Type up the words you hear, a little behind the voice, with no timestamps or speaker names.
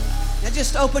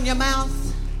Just open your mouth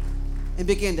and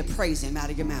begin to praise him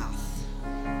out of your mouth.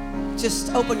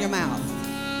 Just open your mouth.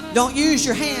 Don't use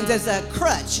your hands as a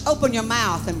crutch. Open your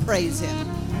mouth and praise him.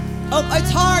 Oh,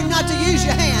 it's hard not to use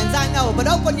your hands, I know, but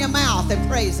open your mouth and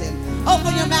praise him.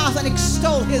 Open your mouth and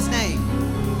extol his name.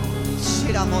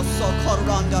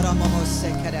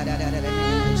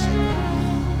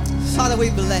 Father, we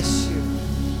bless you.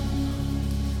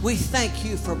 We thank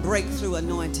you for breakthrough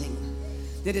anointing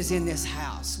that is in this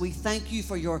house. We thank you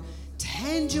for your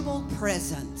tangible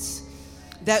presence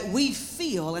that we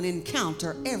feel and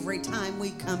encounter every time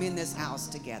we come in this house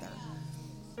together.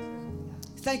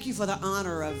 Thank you for the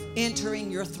honor of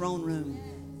entering your throne room,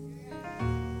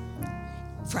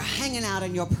 for hanging out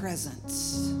in your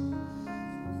presence.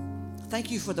 Thank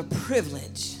you for the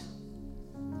privilege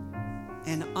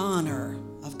and honor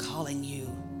of calling you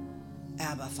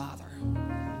Abba, Father.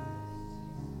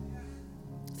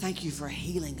 Thank you for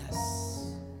healing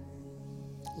us,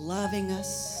 loving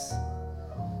us,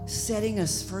 setting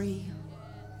us free,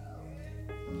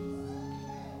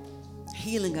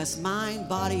 healing us mind,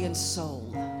 body, and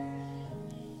soul.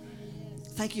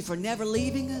 Thank you for never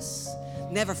leaving us,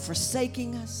 never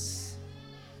forsaking us.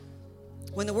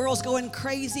 When the world's going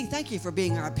crazy, thank you for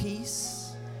being our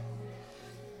peace.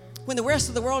 When the rest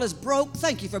of the world is broke,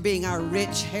 thank you for being our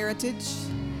rich heritage.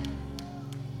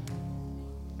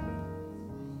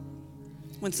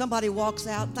 When somebody walks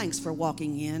out, thanks for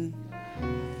walking in.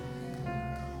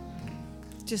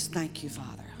 Just thank you,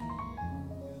 Father.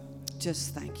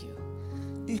 Just thank you.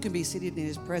 You can be seated in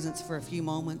his presence for a few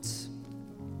moments.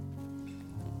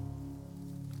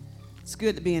 It's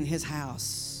good to be in his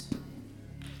house.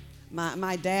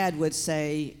 My dad would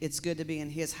say it's good to be in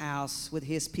his house with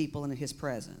his people and in his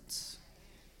presence.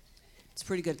 It's a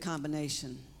pretty good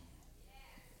combination.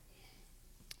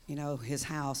 You know, his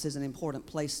house is an important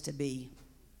place to be.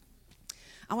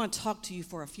 I want to talk to you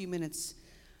for a few minutes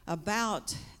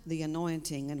about the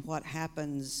anointing and what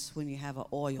happens when you have an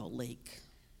oil leak.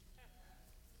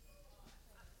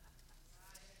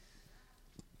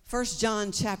 1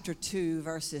 John chapter 2,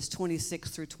 verses 26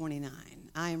 through 29.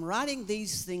 I am writing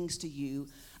these things to you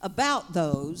about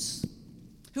those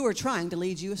who are trying to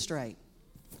lead you astray.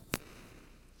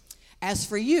 As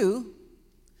for you,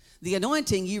 the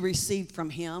anointing you received from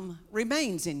him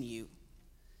remains in you.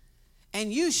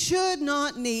 And you should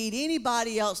not need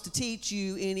anybody else to teach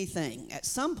you anything. At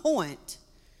some point,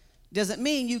 doesn't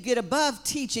mean you get above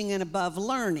teaching and above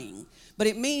learning, but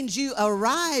it means you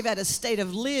arrive at a state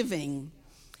of living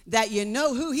that you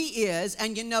know who he is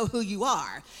and you know who you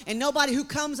are. And nobody who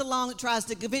comes along that tries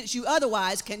to convince you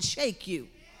otherwise can shake you.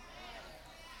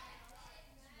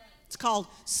 It's called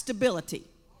stability.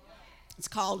 It's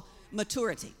called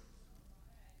maturity.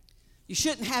 You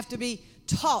shouldn't have to be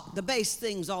taught the base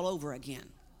things all over again.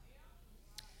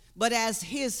 But as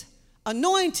his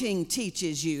anointing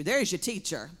teaches you, there's your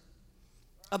teacher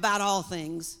about all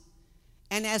things.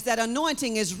 And as that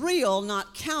anointing is real,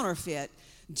 not counterfeit,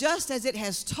 just as it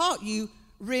has taught you,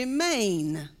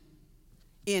 remain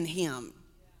in him.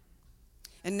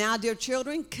 And now, dear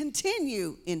children,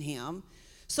 continue in him,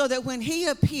 so that when he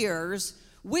appears,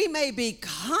 we may be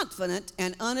confident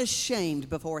and unashamed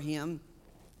before him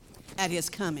at his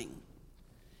coming.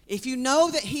 If you know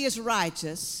that he is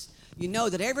righteous, you know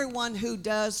that everyone who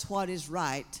does what is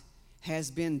right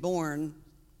has been born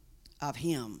of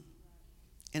him.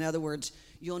 In other words,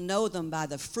 you'll know them by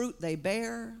the fruit they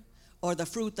bear or the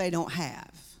fruit they don't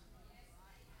have.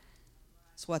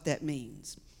 That's what that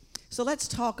means. So let's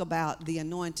talk about the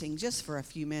anointing just for a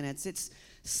few minutes. It's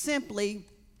simply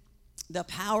the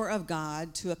power of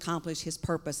God to accomplish his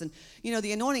purpose. And, you know,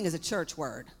 the anointing is a church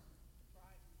word.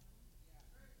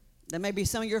 There may be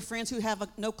some of your friends who have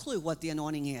no clue what the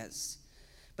anointing is.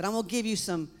 But I'm going to give you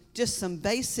some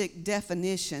basic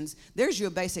definitions. There's your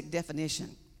basic definition.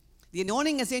 The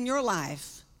anointing is in your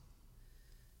life.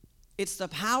 It's the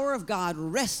power of God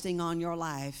resting on your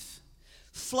life,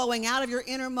 flowing out of your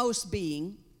innermost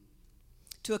being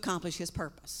to accomplish his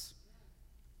purpose.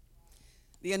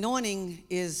 The anointing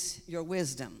is your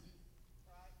wisdom.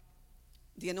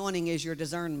 The anointing is your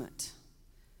discernment.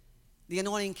 The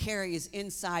anointing carries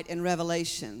insight and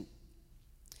revelation.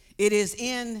 It is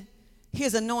in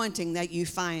his anointing that you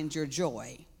find your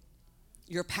joy,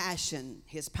 your passion,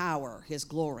 his power, his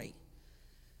glory.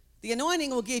 The anointing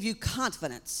will give you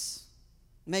confidence,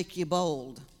 make you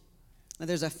bold. Now,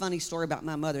 there's a funny story about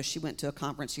my mother. She went to a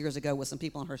conference years ago with some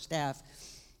people on her staff,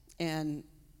 and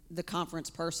the conference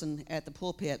person at the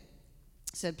pulpit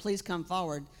said, please come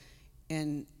forward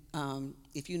and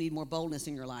if you need more boldness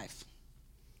in your life.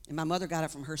 And my mother got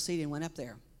up from her seat and went up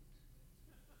there.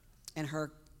 And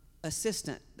her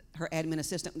assistant, her admin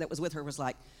assistant that was with her was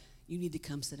like, you need to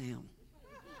come sit down.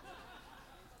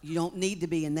 You don't need to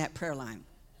be in that prayer line.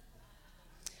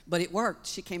 But it worked.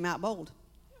 She came out bold.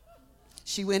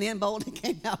 She went in bold and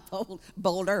came out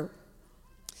bolder.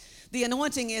 The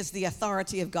anointing is the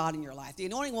authority of God in your life. The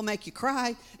anointing will make you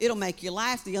cry. It'll make you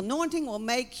laugh. The anointing will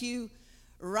make you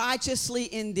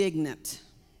righteously indignant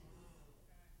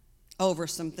over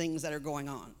some things that are going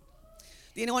on.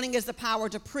 The anointing is the power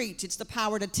to preach. It's the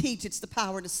power to teach. It's the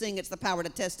power to sing. It's the power to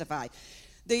testify.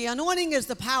 The anointing is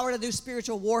the power to do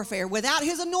spiritual warfare. Without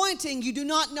his anointing, you do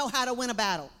not know how to win a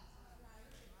battle.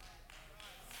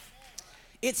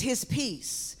 It's his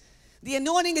peace. The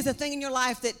anointing is a thing in your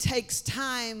life that takes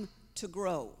time to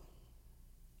grow.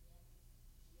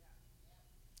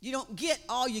 You don't get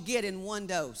all you get in one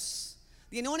dose.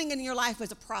 The anointing in your life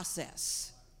is a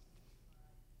process.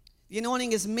 The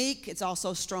anointing is meek. It's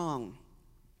also strong.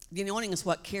 The anointing is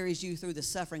what carries you through the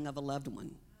suffering of a loved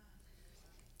one.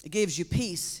 It gives you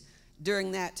peace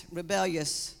during that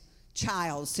rebellious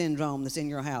child syndrome that's in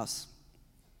your house.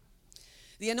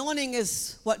 The anointing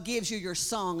is what gives you your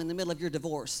song in the middle of your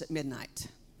divorce at midnight.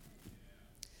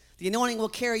 The anointing will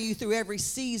carry you through every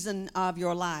season of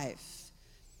your life.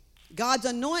 God's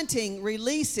anointing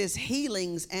releases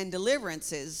healings and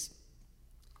deliverances,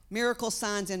 miracles,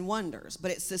 signs, and wonders.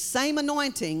 But it's the same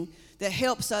anointing that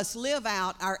helps us live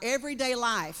out our everyday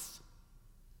life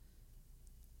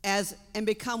and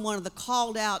become one of the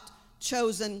called out,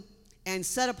 chosen, and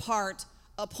set apart,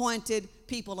 appointed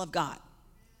people of God.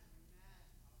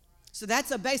 So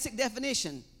that's a basic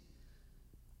definition.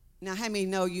 Now, how many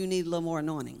know you need a little more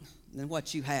anointing than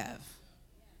what you have?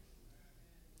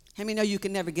 How many know you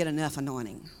can never get enough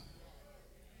anointing?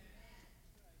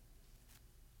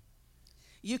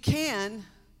 You can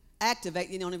activate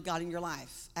the anointing of God in your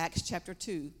life. Acts chapter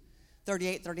 2,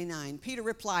 38, 39. Peter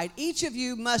replied, each of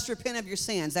you must repent of your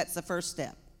sins. That's the first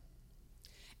step.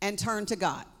 And turn to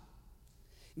God.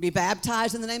 Be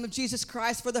baptized in the name of Jesus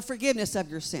Christ for the forgiveness of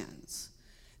your sins.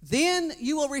 Then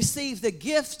you will receive the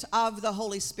gift of the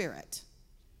Holy Spirit.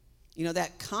 You know,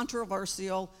 that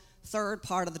controversial third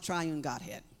part of the triune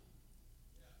Godhead.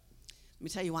 Let me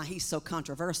tell you why he's so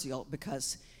controversial,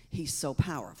 because he's so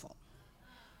powerful.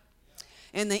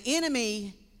 And the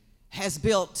enemy has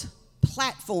built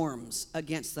platforms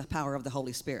against the power of the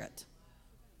Holy Spirit.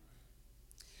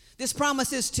 This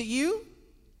promise is to you,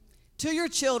 to your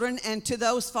children, and to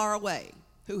those far away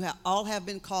who all have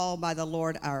been called by the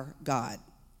Lord our God.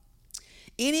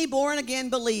 Any born-again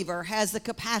believer has the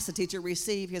capacity to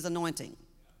receive his anointing.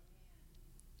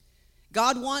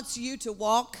 God wants you to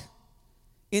walk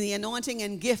in the anointing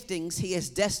and giftings he has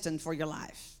destined for your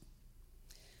life.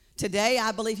 Today,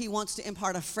 I believe he wants to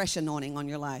impart a fresh anointing on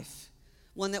your life,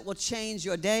 one that will change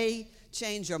your day,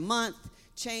 change your month,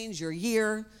 change your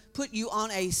year, put you on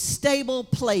a stable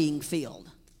playing field.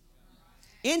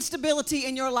 Instability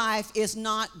in your life is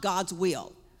not God's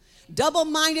will.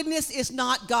 Double-mindedness is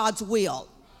not God's will.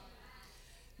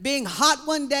 Being hot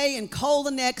one day and cold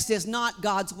the next is not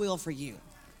God's will for you.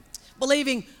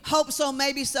 Believing, hope so,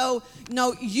 maybe so.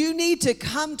 No, you need to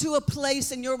come to a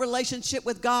place in your relationship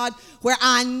with God where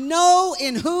I know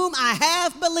in whom I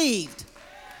have believed.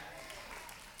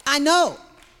 I know.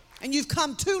 And you've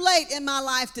come too late in my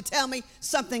life to tell me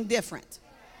something different.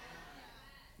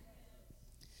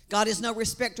 God is no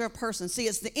respecter of persons. See,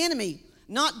 it's the enemy,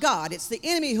 not God. It's the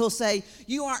enemy who'll say,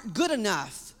 you aren't good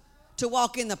enough to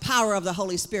walk in the power of the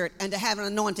Holy Spirit and to have an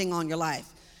anointing on your life.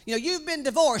 You know, you've been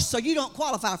divorced, so you don't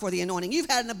qualify for the anointing. You've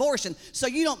had an abortion, so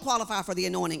you don't qualify for the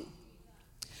anointing.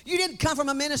 You didn't come from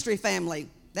a ministry family.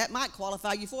 That might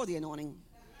qualify you for the anointing.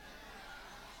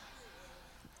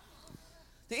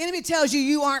 The enemy tells you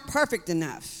you aren't perfect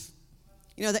enough.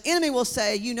 You know, the enemy will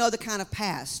say, you know the kind of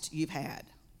past you've had.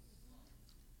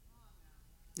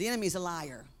 The enemy's a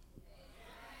liar.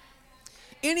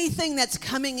 Anything that's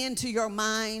coming into your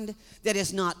mind that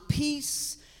is not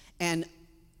peace and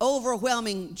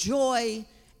overwhelming joy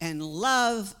and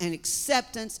love and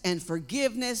acceptance and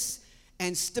forgiveness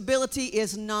and stability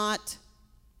is not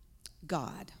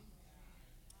God.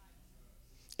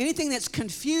 Anything that's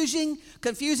confusing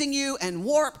you and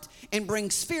warped and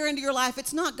brings fear into your life,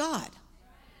 it's not God.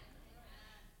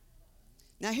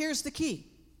 Now here's the key.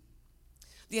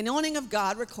 The anointing of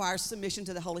God requires submission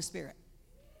to the Holy Spirit.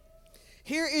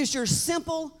 Here is your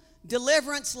simple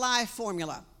deliverance life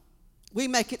formula. We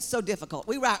make it so difficult.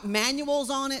 We write manuals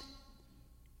on it.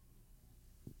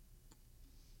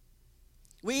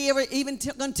 We even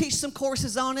going to teach some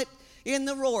courses on it in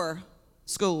the Roar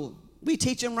School. We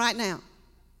teach them right now.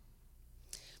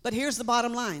 But here's the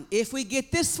bottom line. If we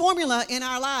get this formula in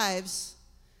our lives,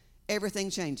 everything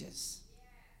changes.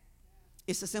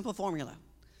 It's a simple formula.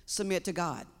 Submit to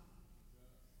God.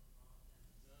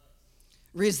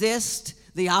 Resist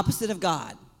the opposite of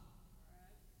God.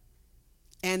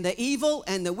 And the evil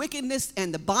and the wickedness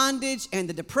and the bondage and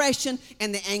the depression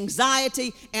and the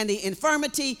anxiety and the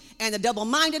infirmity and the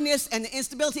double-mindedness and the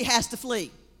instability has to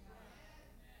flee.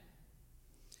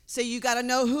 See, you got to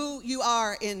know who you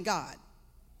are in God.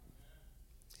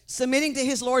 Submitting to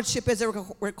his lordship is a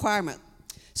requirement.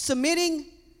 Submitting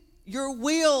your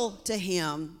will to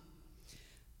him.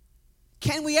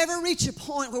 Can we ever reach a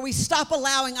point where we stop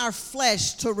allowing our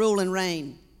flesh to rule and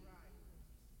reign?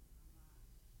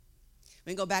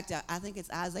 We can go back to, I think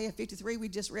it's Isaiah 53 we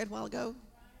just read a while ago.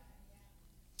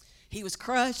 He was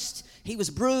crushed, he was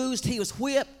bruised, he was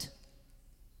whipped.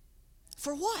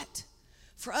 For what?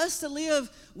 For us to live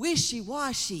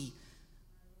wishy-washy,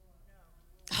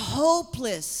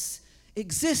 hopeless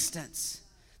existence.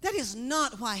 That is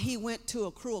not why he went to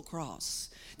a cruel cross.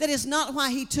 That is not why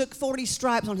he took 40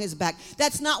 stripes on his back.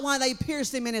 That's not why they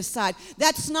pierced him in his side.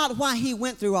 That's not why he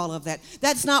went through all of that.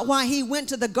 That's not why he went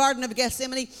to the Garden of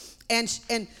Gethsemane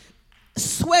and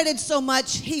sweated so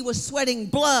much he was sweating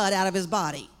blood out of his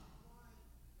body.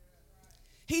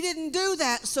 He didn't do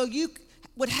that so you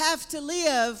would have to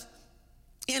live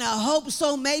in a hope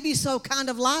so, maybe so kind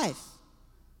of life.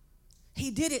 He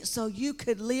did it so you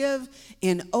could live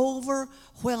in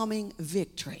overwhelming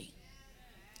victory.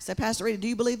 Say, Pastor Reita, do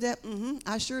you believe that?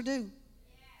 I sure do.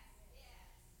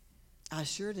 I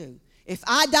sure do. If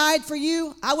I died for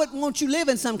you, I wouldn't want you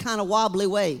living some kind of wobbly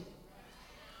way.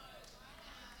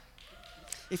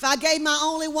 If I gave my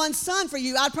only one son for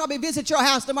you, I'd probably visit your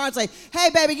house tomorrow and say, hey,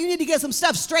 baby, you need to get some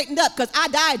stuff straightened up because I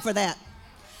died for that.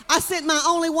 I sent my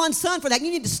only one son for that.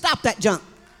 You need to stop that junk.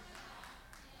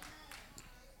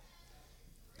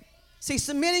 See,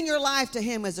 submitting your life to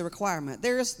him is a requirement.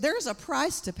 There's a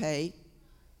price to pay,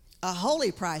 a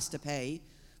holy price to pay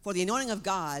for the anointing of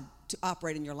God to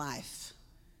operate in your life.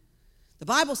 The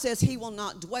Bible says he will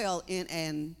not dwell in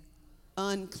an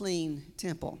unclean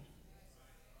temple.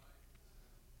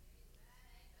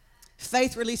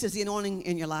 Faith releases the anointing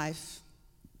in your life.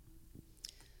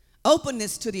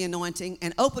 Openness to the anointing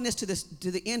and openness to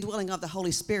the indwelling of the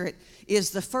Holy Spirit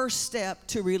is the first step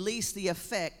to release the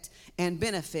effect and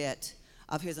benefit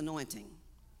of his anointing.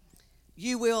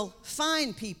 You will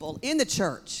find people in the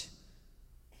church,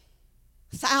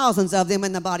 thousands of them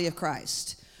in the body of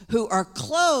Christ, who are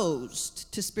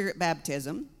closed to spirit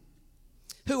baptism,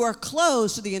 who are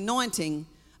closed to the anointing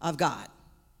of God.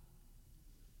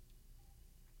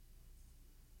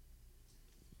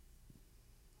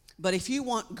 But if you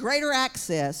want greater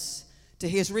access to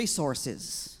his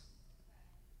resources,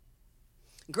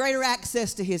 greater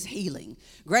access to his healing,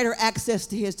 greater access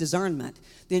to his discernment,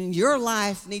 then your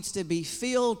life needs to be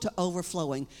filled to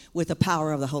overflowing with the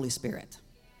power of the Holy Spirit.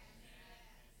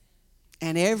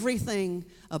 And everything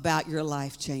about your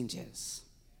life changes.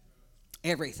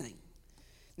 Everything.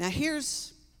 Now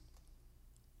here's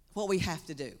what we have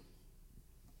to do.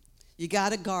 You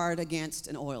got to guard against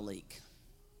an oil leak.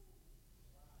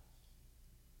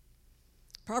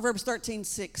 Proverbs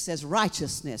 13:6 says,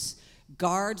 righteousness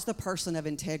guards the person of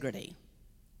integrity.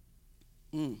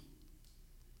 I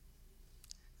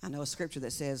know a scripture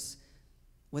that says,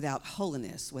 without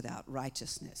holiness, without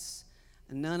righteousness,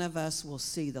 none of us will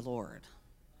see the Lord.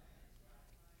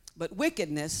 But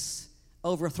wickedness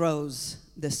overthrows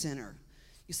the sinner.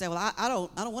 You say, well, I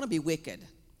don't want to be wicked.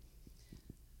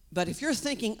 But if you're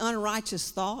thinking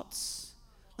unrighteous thoughts,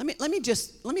 let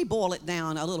me boil it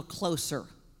down a little closer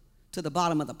to the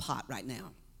bottom of the pot right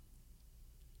now.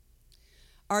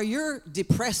 Are your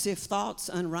depressive thoughts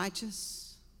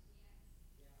unrighteous?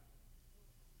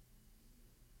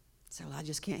 So, well, I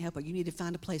just can't help it. You need to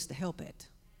find a place to help it.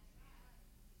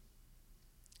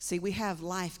 See, we have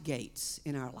life gates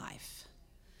in our life,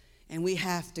 and we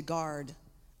have to guard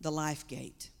the life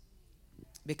gate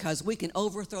because we can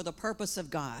overthrow the purpose of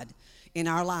God in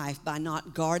our life by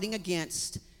not guarding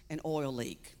against an oil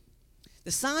leak.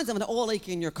 The signs of an oil leak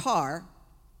in your car,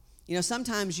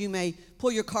 sometimes you may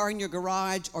pull your car in your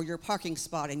garage or your parking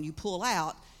spot and you pull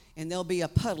out and there'll be a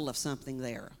puddle of something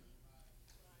there.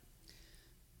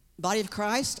 Body of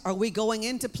Christ, are we going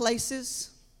into places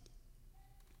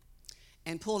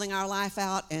and pulling our life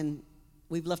out and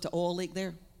we've left an oil leak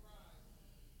there?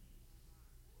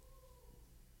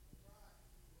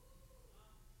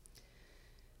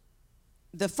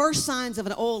 The first signs of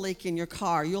an oil leak in your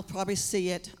car, you'll probably see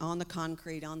it on the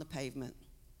concrete, on the pavement.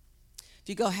 If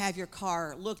you go have your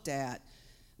car looked at,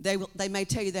 they may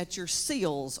tell you that your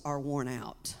seals are worn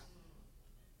out.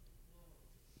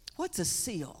 What's a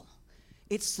seal?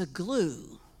 It's the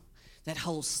glue that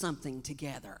holds something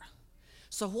together.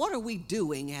 So what are we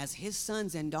doing as his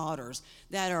sons and daughters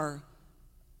that are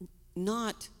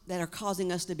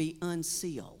causing us to be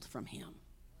unsealed from him?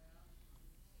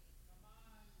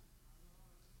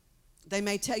 They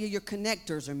may tell you your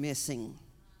connectors are missing.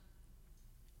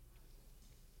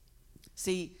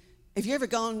 See, have you ever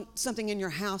gone, something in your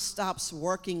house stops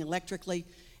working electrically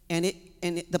and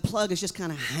the plug is just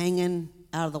kind of hanging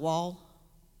out of the wall?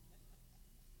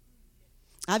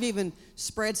 I've even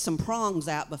spread some prongs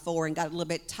out before and got a little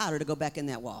bit tighter to go back in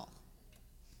that wall.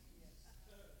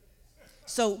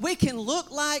 So we can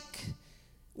look like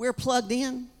we're plugged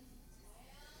in.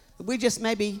 We just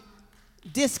may be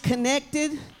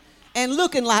disconnected and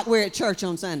looking like we're at church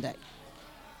on Sunday.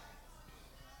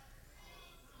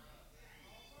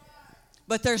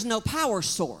 But there's no power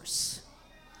source.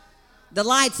 The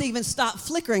lights even stop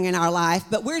flickering in our life,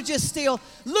 but we're just still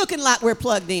looking like we're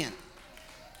plugged in.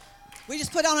 We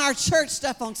just put on our church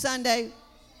stuff on Sunday,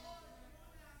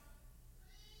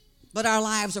 but our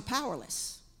lives are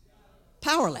powerless.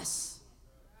 Powerless.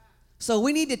 So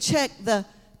we need to check the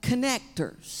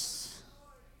connectors.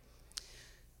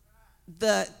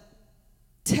 The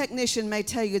technician may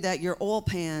tell you that your oil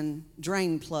pan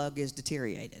drain plug is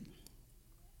deteriorated.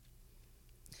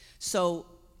 So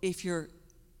if your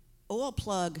oil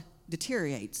plug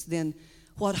deteriorates, then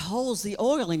what holds the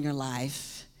oil in your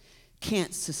life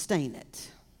can't sustain it.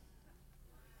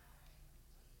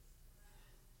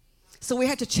 So we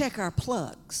have to check our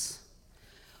plugs.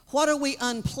 What are we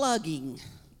unplugging?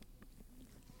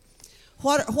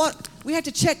 What we have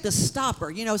to check the stopper.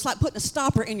 You know, it's like putting a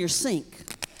stopper in your sink.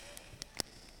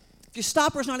 If your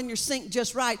stopper's not in your sink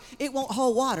just right, it won't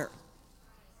hold water.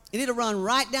 And it'll run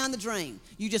right down the drain.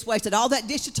 You just wasted all that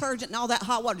dish detergent and all that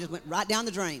hot water just went right down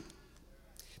the drain.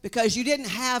 Because you didn't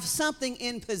have something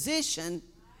in position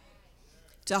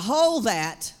to hold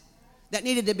that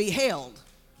needed to be held.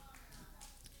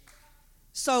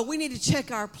 So we need to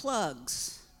check our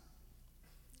plugs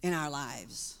in our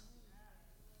lives.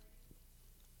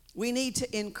 We need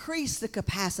to increase the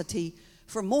capacity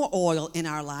for more oil in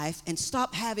our life and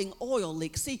stop having oil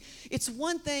leaks. See, it's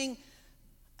one thing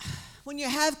when you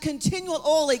have continual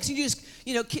oil leaks, you just,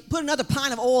 put another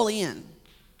pint of oil in.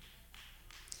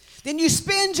 Then you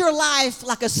spend your life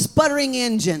like a sputtering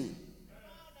engine.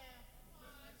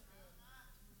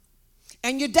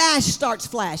 And your dash starts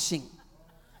flashing.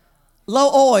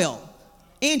 Low oil,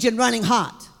 engine running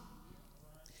hot.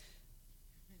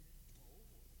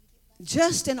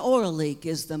 Just an oil leak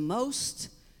is the most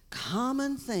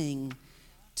common thing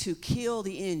to kill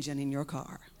the engine in your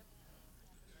car.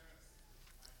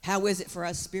 How is it for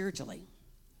us spiritually?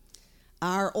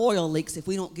 Our oil leaks, if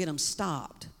we don't get them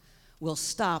stopped, will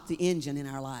stop the engine in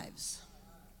our lives.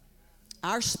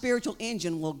 Our spiritual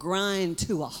engine will grind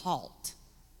to a halt.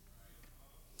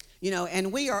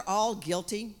 And we are all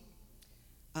guilty.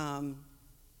 And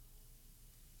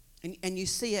you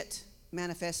see it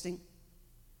manifesting.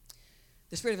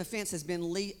 The spirit of offense has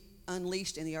been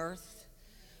unleashed in the earth.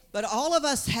 But all of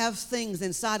us have things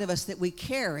inside of us that we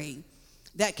carry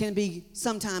that can be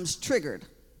sometimes triggered.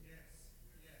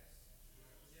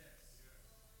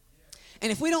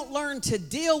 And if we don't learn to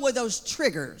deal with those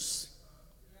triggers,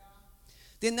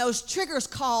 then those triggers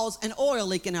cause an oil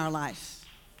leak in our life.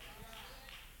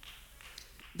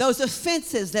 Those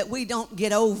offenses that we don't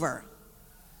get over.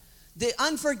 The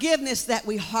unforgiveness that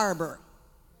we harbor.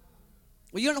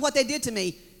 Well, you don't know what they did to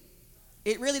me.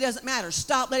 It really doesn't matter.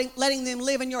 Stop letting them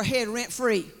live in your head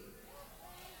rent-free.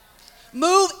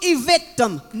 Evict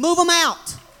them. Move them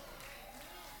out.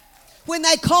 When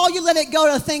they call you, let it go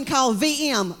to a thing called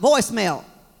VM, voicemail.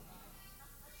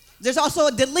 There's also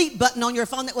a delete button on your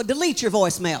phone that will delete your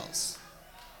voicemails.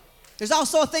 There's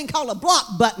also a thing called a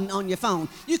block button on your phone.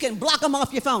 You can block them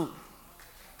off your phone.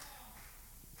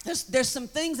 There's some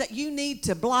things that you need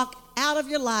to block out of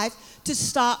your life to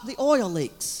stop the oil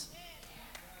leaks.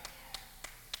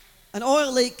 An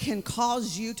oil leak can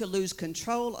cause you to lose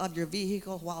control of your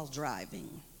vehicle while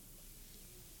driving.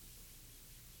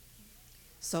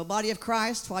 So, body of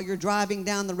Christ, while you're driving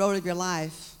down the road of your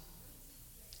life,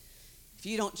 if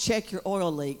you don't check your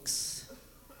oil leaks,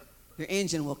 your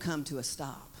engine will come to a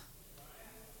stop.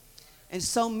 And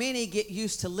so many get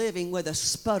used to living with a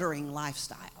sputtering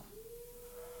lifestyle.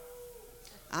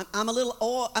 I'm a little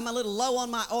low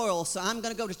on my oil, so I'm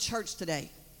going to go to church today.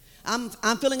 I'm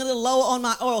feeling a little low on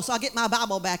my oil, so I'll get my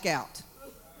Bible back out.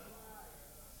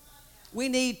 We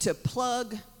need to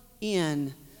plug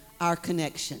in our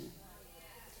connection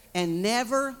and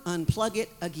never unplug it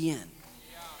again.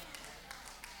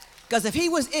 Because if he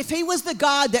was the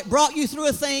God that brought you through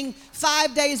a thing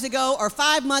 5 days ago or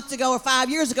 5 months ago or 5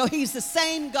 years ago, he's the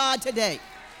same God today.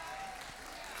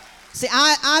 See,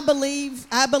 I believe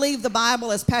the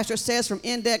Bible, as Pastor says, from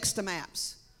index to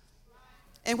maps.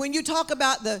 And when you talk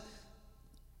about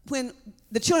when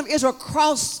the children of Israel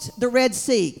crossed the Red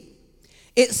Sea,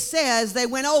 it says they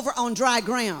went over on dry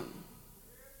ground.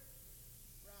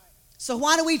 So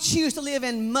why do we choose to live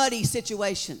in muddy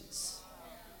situations?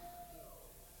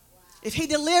 If he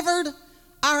delivered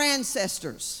our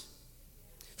ancestors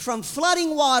from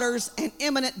flooding waters and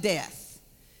imminent death,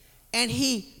 and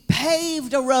he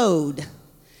paved a road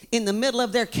in the middle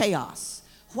of their chaos,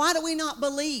 why do we not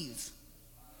believe?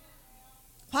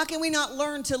 Why can we not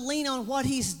learn to lean on what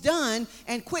he's done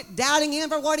and quit doubting him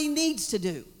for what he needs to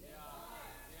do?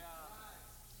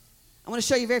 I want to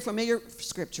show you a very familiar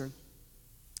scripture,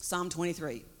 Psalm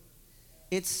 23.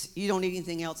 You don't need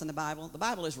anything else in the Bible. The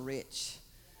Bible is rich.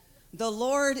 The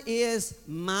Lord is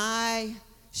my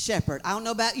shepherd. I don't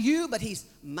know about you, but he's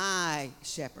my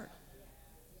shepherd.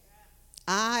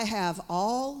 I have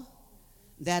all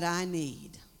that I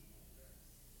need.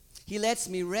 He lets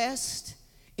me rest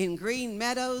in green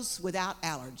meadows without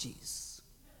allergies,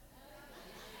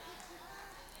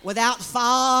 without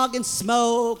fog and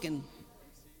smoke and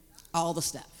all the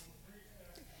stuff.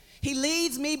 He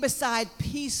leads me beside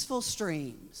peaceful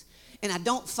streams, and I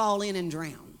don't fall in and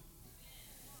drown.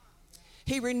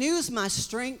 He renews my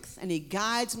strength, and he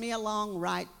guides me along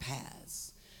right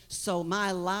paths, so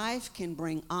my life can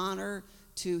bring honor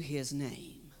to his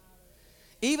name.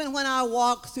 Even when I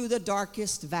walk through the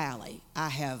darkest valley, I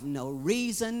have no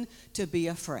reason to be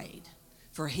afraid,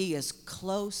 for he is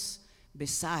close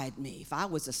beside me. If I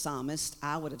was a psalmist,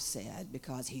 I would have said,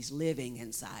 because he's living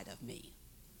inside of me.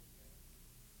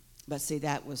 But see,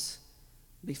 that was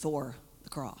before the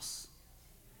cross.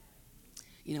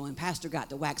 You know, when Pastor got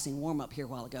to waxing warm up here a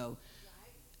while ago,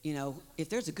 you know, if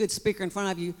there's a good speaker in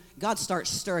front of you, God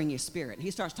starts stirring your spirit. He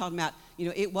starts talking about, you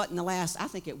know, it wasn't the last. I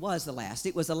think it was the last.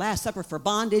 It was the last supper for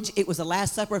bondage. It was the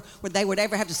last supper where they would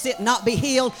ever have to sit and not be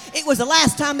healed. It was the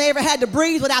last time they ever had to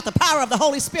breathe without the power of the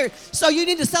Holy Spirit. So you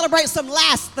need to celebrate some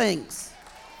last things.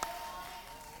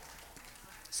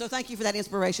 So thank you for that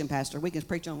inspiration, Pastor. We can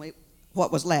preach on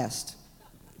what was last.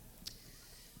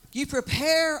 You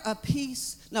prepare a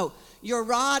peace. No, your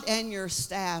rod and your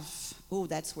staff. Oh,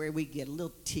 that's where we get a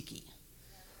little ticky.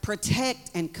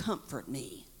 Protect and comfort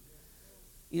me.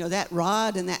 You know, that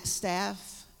rod and that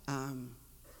staff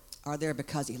are there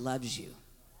because he loves you.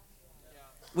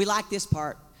 We like this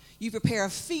part. You prepare a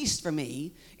feast for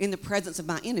me in the presence of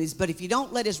my enemies. But if you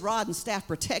don't let his rod and staff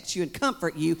protect you and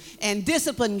comfort you and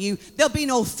discipline you, there'll be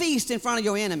no feast in front of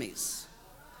your enemies.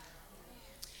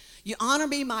 You honor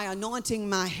me by anointing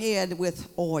my head with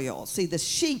oil. See, the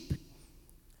sheep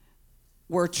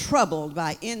were troubled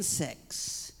by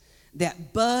insects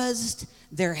that buzzed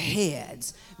their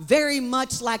heads, very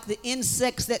much like the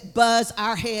insects that buzz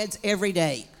our heads every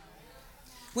day.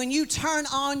 When you turn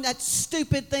on that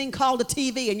stupid thing called a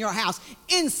TV in your house,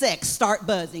 insects start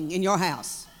buzzing in your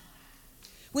house.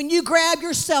 When you grab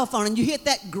your cell phone and you hit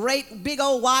that great big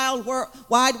old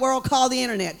wide world called the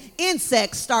internet,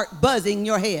 insects start buzzing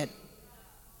your head.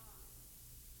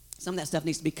 Some of that stuff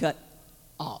needs to be cut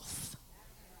off.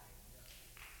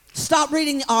 Stop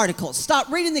reading the articles.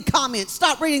 Stop reading the comments.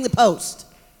 Stop reading the post.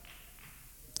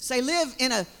 Say, live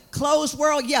in a closed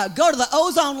world. Yeah, go to the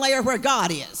ozone layer where God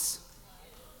is.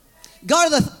 Go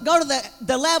to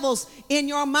the levels in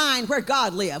your mind where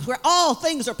God lives, where all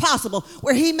things are possible,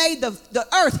 where he made the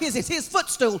earth his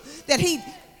footstool, that he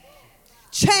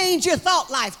changed your thought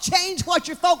life, change what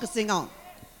you're focusing on.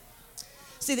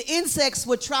 See, the insects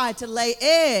would try to lay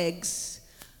eggs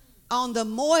on the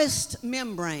moist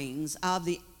membranes of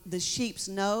the sheep's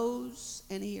nose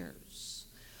and ears.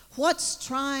 What's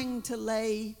trying to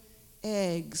lay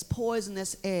eggs,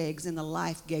 poisonous eggs, in the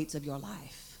life gates of your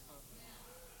life?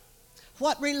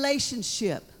 What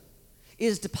relationship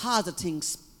is depositing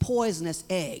poisonous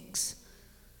eggs,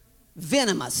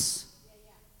 venomous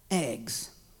eggs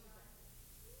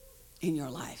in your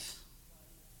life?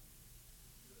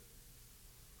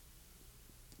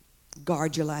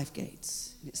 Guard your life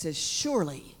gates. It says,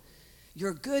 surely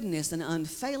your goodness and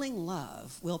unfailing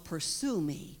love will pursue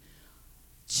me,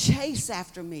 chase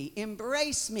after me,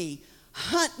 embrace me,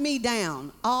 hunt me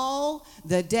down all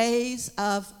the days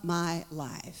of my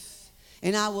life.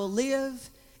 And I will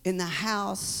live in the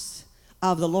house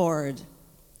of the Lord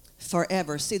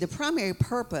forever. See, the primary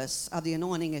purpose of the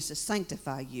anointing is to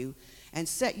sanctify you and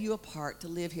set you apart to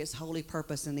live his holy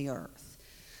purpose in the earth.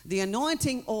 The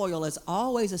anointing oil is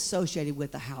always associated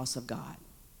with the house of God.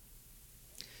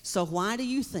 So why do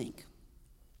you think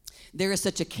there is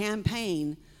such a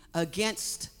campaign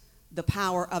against the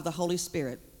power of the Holy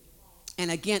Spirit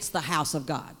and against the house of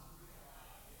God?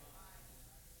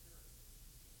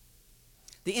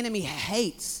 The enemy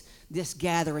hates this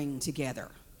gathering together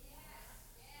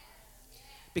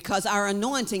because our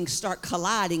anointings start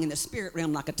colliding in the spirit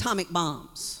realm like atomic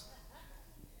bombs.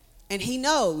 And he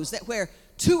knows that where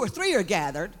 2 or 3 are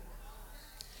gathered,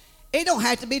 it don't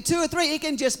have to be 2 or 3. It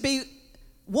can just be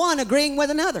one agreeing with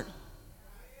another.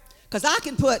 Because I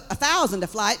can put 1,000 to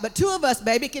flight, but 2 of us,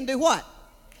 baby, can do what?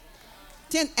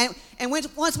 10. And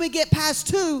once we get past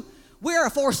 2, we're a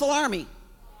forceful army.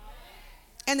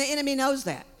 And the enemy knows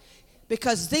that.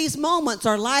 Because these moments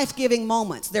are life-giving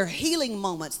moments. They're healing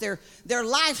moments. They're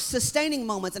life-sustaining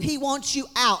moments. And he wants you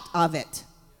out of it.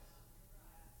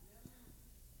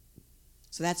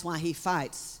 So that's why he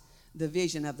fights the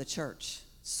vision of the church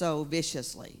so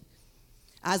viciously.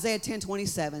 Isaiah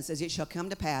 10:27 says, it shall come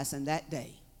to pass in that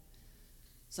day.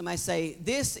 Somebody say,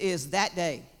 this is that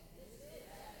day.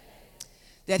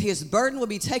 That his burden will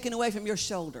be taken away from your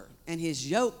shoulder and his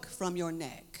yoke from your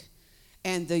neck.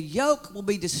 And the yoke will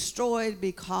be destroyed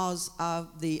because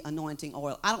of the anointing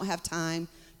oil. I don't have time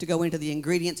to go into the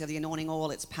ingredients of the anointing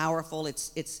oil. It's powerful.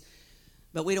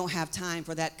 But we don't have time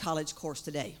for that college course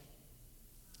today.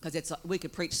 Because we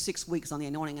could preach 6 weeks on the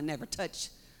anointing and never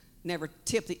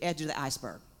tip the edge of the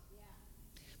iceberg. Yeah.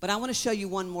 But I want to show you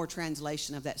one more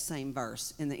translation of that same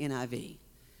verse in the NIV.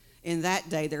 In that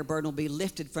day, their burden will be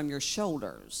lifted from your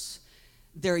shoulders,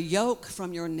 their yoke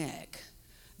from your neck.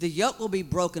 The yoke will be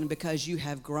broken because you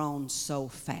have grown so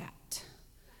fat.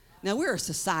 Now, we're a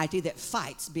society that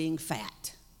fights being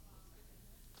fat.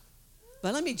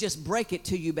 But let me just break it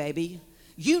to you, baby.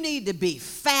 You need to be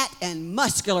fat and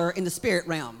muscular in the spirit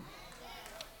realm.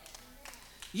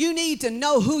 You need to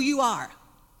know who you are.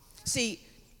 See,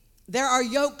 there are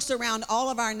yokes around all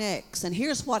of our necks. And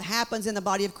here's what happens in the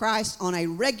body of Christ on a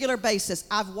regular basis.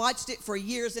 I've watched it for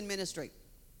years in ministry.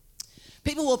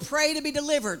 People will pray to be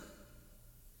delivered.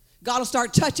 God will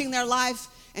start touching their life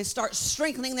and start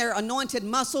strengthening their anointed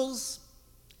muscles.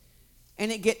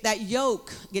 And that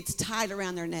yoke gets tied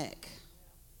around their neck.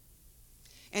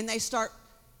 And they start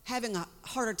having a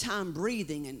harder time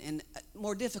breathing and a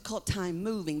more difficult time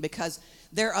moving because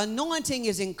their anointing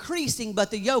is increasing,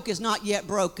 but the yoke is not yet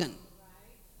broken.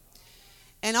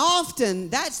 And often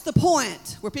that's the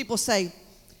point where people say,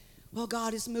 well,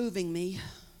 God is moving me.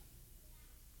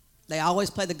 They always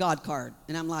play the God card.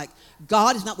 And I'm like,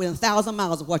 God is not within 1,000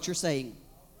 miles of what you're saying.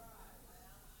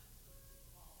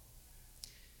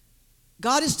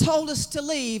 God has told us to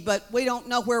leave, but we don't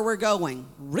know where we're going.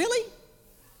 Really?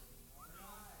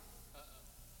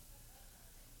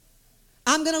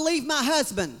 I'm going to leave my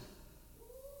husband.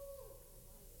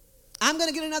 I'm going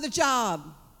to get another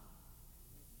job.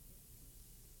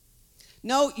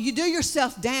 No, you do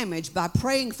yourself damage by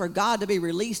praying for God to be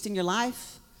released in your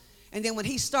life. And then when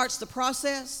he starts the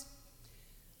process,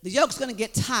 the yoke's going to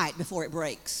get tight before it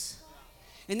breaks.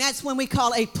 And that's when we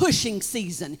call a pushing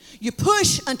season. You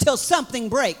push until something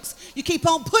breaks. You keep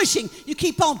on pushing. You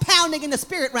keep on pounding in the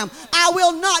spirit realm. I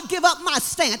will not give up my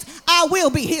stance. I will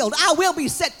be healed. I will be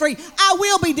set free. I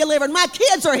will be delivered. My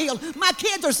kids are healed. My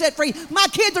kids are set free. My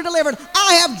kids are delivered.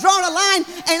 I have drawn a line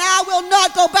and I will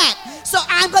not go back. So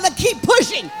I'm going to keep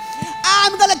pushing.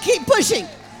 I'm going to keep pushing.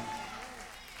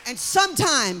 And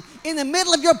sometime in the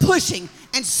middle of your pushing,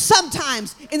 and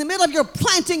sometimes in the middle of your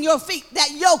planting your feet,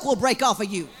 that yoke will break off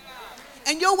of you.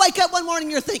 And you'll wake up one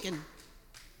morning, you're thinking,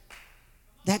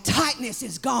 that tightness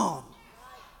is gone.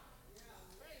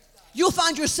 You'll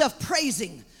find yourself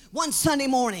praising one Sunday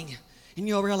morning, and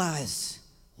you'll realize,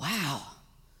 wow,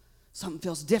 something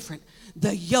feels different.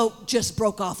 The yoke just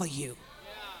broke off of you.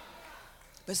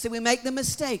 But see, we make the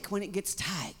mistake when it gets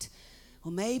tight.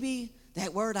 Well, maybe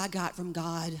that word I got from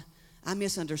God, I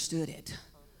misunderstood it.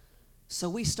 So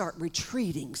we start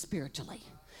retreating spiritually.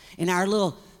 And our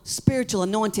little spiritual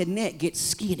anointed neck gets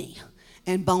skinny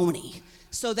and bony.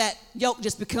 So that yoke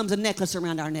just becomes a necklace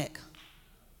around our neck.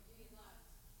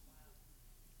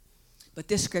 But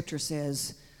this scripture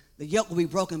says, the yoke will be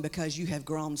broken because you have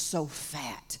grown so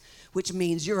fat, which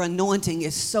means your anointing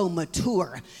is so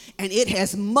mature and it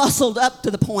has muscled up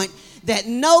to the point that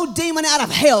no demon out of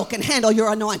hell can handle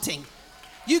your anointing.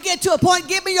 You get to a point,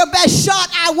 give me your best shot,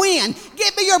 I win.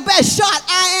 Give me your best shot,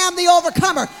 I am the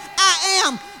overcomer.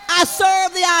 I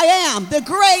serve the I am, the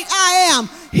great I am.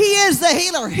 He is the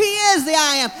healer, he is the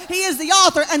I am. He is the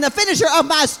author and the finisher of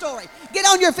my story. Get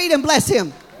on your feet and bless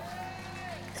him.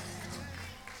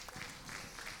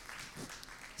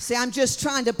 See, I'm just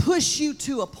trying to push you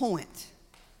to a point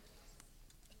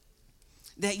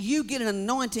that you get an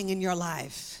anointing in your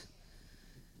life,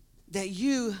 that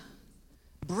you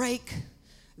break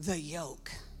the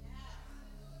yoke.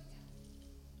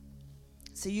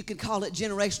 So you can call it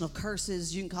generational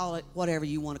curses. You can call it whatever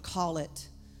you want to call it.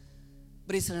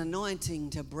 but it's an anointing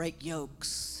to break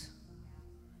yokes.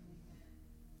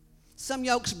 Some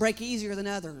yokes break easier than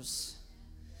others.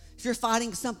 If you're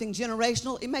fighting something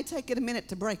generational, it may take it a minute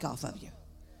to break off of you.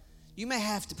 You may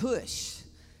have to push.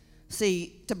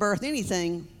 See, to birth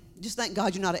anything, just thank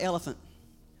God you're not an elephant.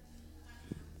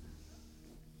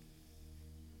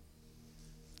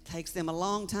 Takes them a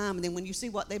long time, and then when you see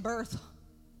what they birth,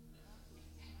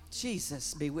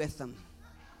 Jesus be with them.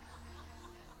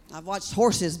 I've watched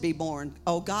horses be born.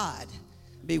 Oh, God,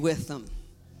 be with them.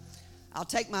 I'll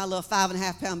take my little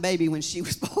 5.5-pound baby when she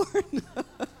was born.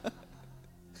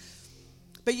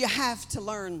 But you have to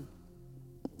learn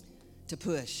to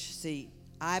push. See,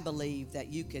 I believe that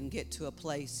you can get to a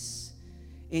place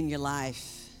in your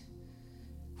life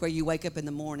where you wake up in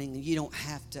the morning and you don't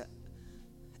have to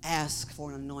ask for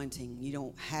an anointing. You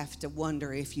don't have to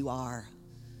wonder if you are.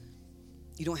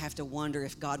 You don't have to wonder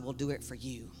if God will do it for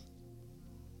you.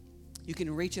 You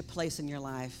can reach a place in your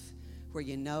life where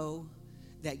you know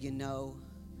that you know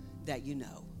that you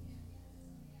know.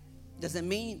 Doesn't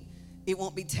mean it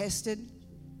won't be tested.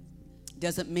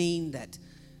 Doesn't mean that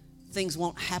things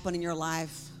won't happen in your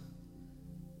life,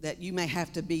 that you may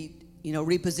have to be,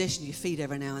 reposition your feet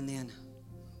every now and then.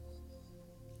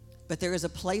 But there is a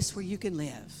place where you can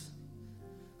live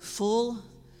full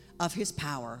of His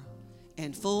power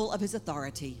and full of His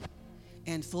authority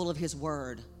and full of His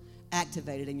word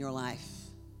activated in your life.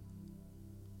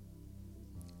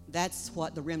 That's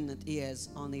what the remnant is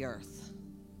on the earth.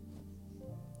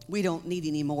 We don't need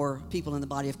any more people in the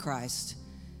body of Christ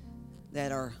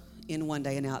that are in one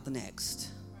day and out the next.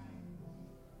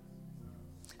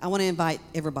 I want to invite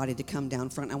everybody to come down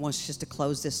front. I want us just to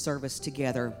close this service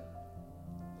together.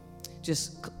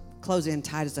 Just close in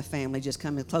tight as a family. Just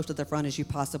come as close to the front as you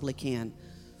possibly can.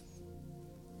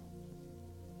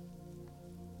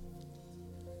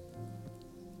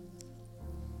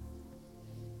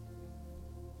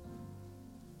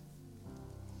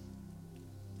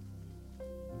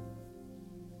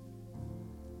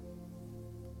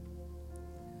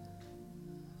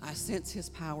 I sense His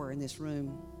power in this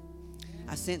room.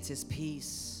 I sense His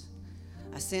peace.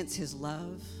 I sense His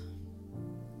love.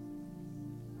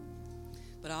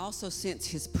 But I also sense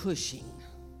His pushing.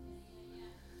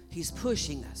 He's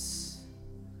pushing us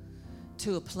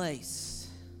to a place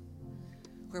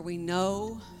where we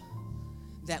know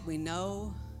that we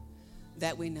know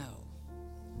that we know.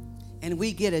 And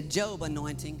we get a Job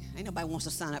anointing. Ain't nobody wants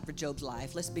to sign up for Job's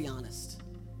life. Let's be honest.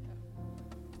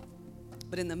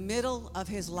 But in the middle of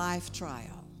his life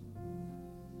trial,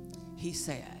 he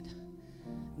said,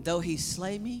 though He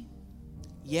slay me,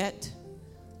 yet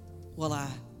will I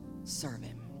serve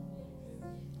Him.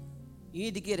 You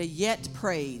need to get a yet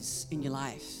praise in your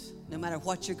life, no matter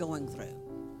what you're going through.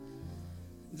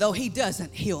 Though He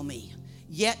doesn't heal me,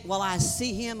 yet will I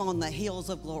see Him on the hills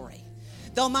of glory.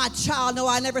 Though my child, no,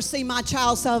 I never see my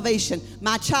child's salvation.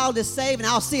 My child is saved, and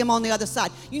I'll see him on the other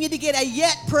side. You need to get a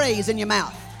yet praise in your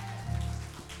mouth.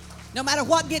 No matter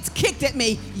what gets kicked at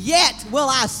me, yet will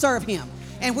I serve Him.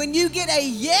 And when you get a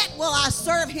yet will I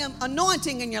serve Him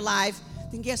anointing in your life,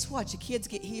 then guess what? Your kids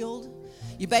get healed.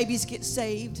 Your babies get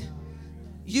saved.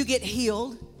 You get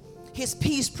healed. His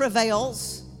peace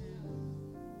prevails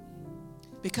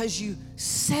because you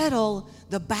settle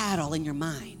the battle in your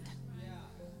mind.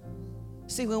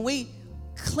 See, when we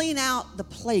clean out the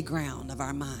playground of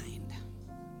our mind,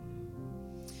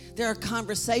 there are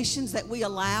conversations that we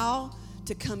allow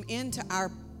to come into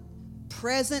our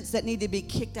presence that need to be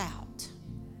kicked out.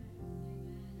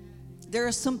 There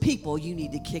are some people you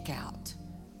need to kick out.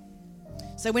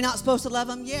 So we're not supposed to love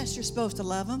them? Yes, you're supposed to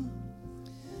love them.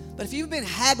 But if you've been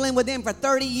haggling with them for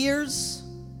 30 years,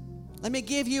 let me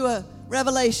give you a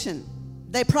revelation.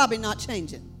 They're probably not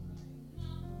changing.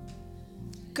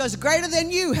 Because greater than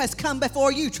you has come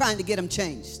before you trying to get them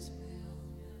changed.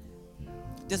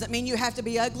 Doesn't mean you have to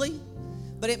be ugly,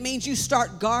 but it means you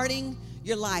start guarding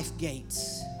your life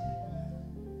gates.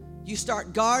 You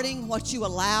start guarding what you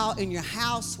allow in your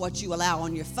house, what you allow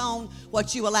on your phone,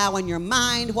 what you allow in your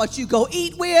mind, what you go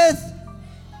eat with.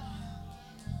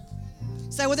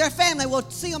 Say with their family, we'll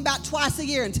see them about twice a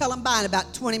year and tell them bye in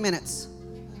about 20 minutes.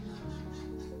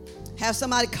 Have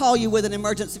somebody call you with an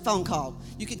emergency phone call.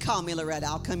 You can call me, Loretta.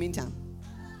 I'll come anytime.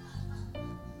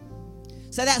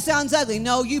 So that sounds ugly.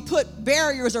 No, you put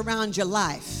barriers around your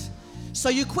life. So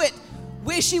you quit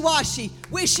wishy-washy.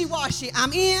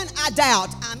 I'm in, I doubt.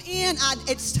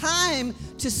 It's time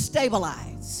to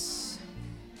stabilize.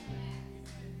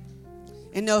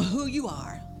 And know who you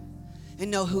are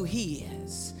and know who He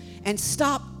is. And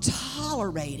stop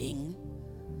tolerating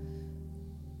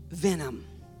venom.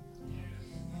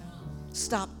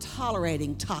 Stop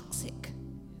tolerating toxic.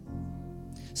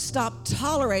 Stop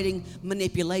tolerating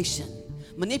manipulation.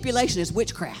 Manipulation is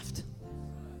witchcraft.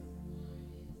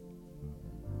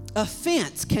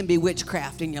 Offense can be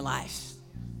witchcraft in your life.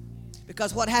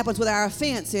 Because what happens with our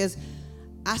offense is,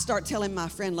 I start telling my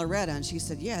friend Loretta, and she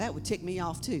said, yeah, that would tick me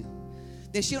off too.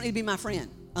 Then she don't need to be my friend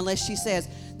unless she says,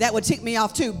 that would tick me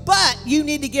off too, but you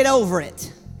need to get over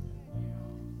it.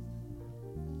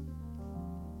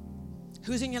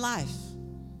 Who's in your life?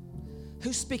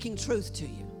 Who's speaking truth to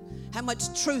you? How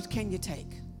much truth can you take?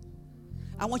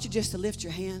 I want you just to lift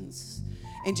your hands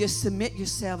and just submit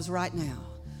yourselves right now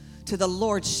to the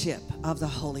lordship of the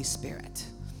Holy Spirit.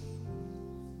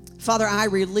 Father, I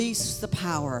release the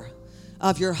power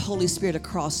of your Holy Spirit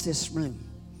across this room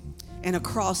and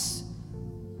across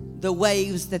the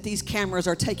waves that these cameras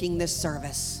are taking this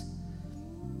service.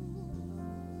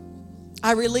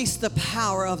 I release the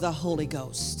power of the Holy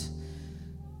Ghost.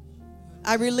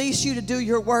 I release you to do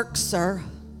your work, sir.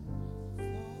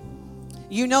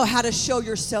 You know how to show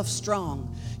yourself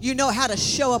strong. You know how to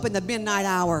show up in the midnight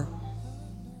hour.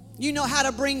 You know how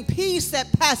to bring peace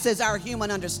that passes our human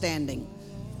understanding.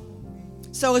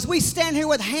 So as we stand here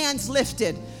with hands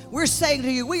lifted, we're saying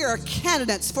to you, we are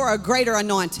candidates for a greater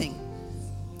anointing.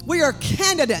 We are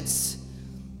candidates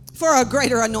for a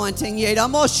greater anointing.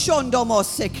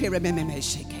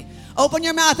 Open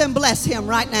your mouth and bless him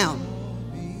right now.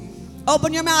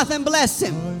 Open your mouth and bless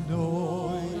him.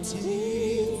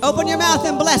 Open your mouth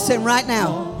and bless him right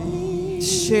now.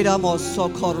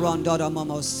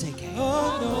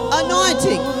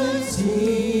 Anointing.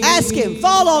 Ask him,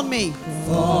 fall on me.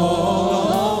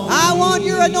 I want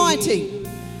your anointing.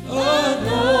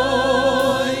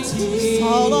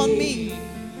 Fall on me.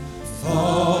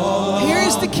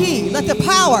 Here's the key. Let the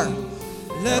power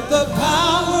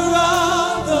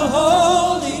of the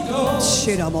Holy Ghost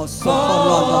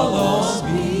fall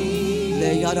on me.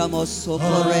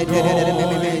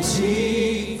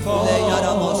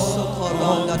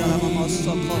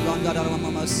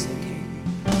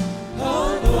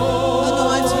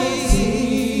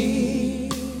 Anointing,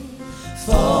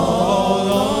 fall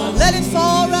on me. Let it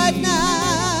fall right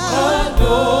now.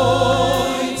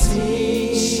 Anointing,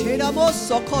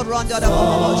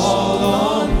 fall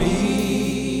on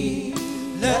me.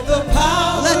 Let the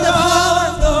power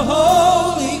of the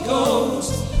Holy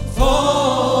Ghost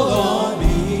fall on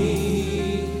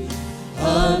me.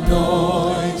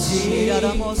 Anointing,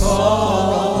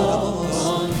 fall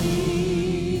on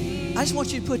me. I just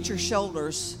want you to put your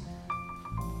shoulders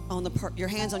on your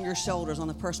hands on your shoulders on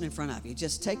the person in front of you.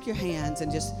 Just take your hands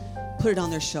and just put it on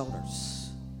their shoulders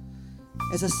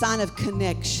as a sign of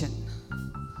connection.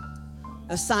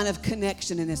 A sign of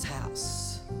connection in this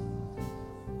house.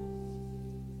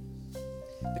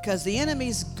 Because the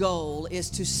enemy's goal is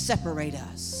to separate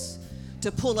us, to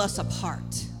pull us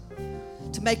apart,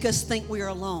 to make us think we are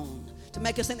alone, to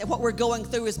make us think that what we're going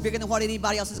through is bigger than what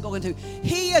anybody else is going through.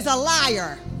 He is a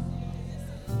liar.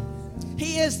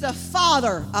 He is the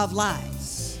father of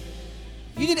lies.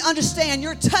 You need to understand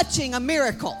you're touching a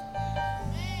miracle.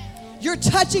 You're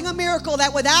touching a miracle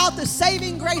that without the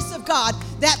saving grace of God,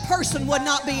 that person would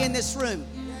not be in this room.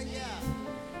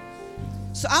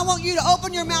 So I want you to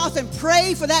open your mouth and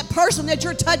pray for that person that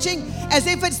you're touching as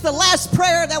if it's the last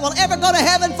prayer that will ever go to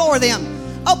heaven for them.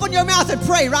 Open your mouth and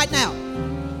pray right now.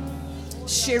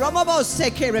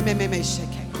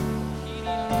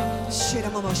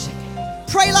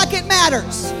 Pray like it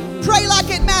matters. Pray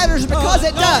like it matters because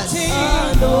it does.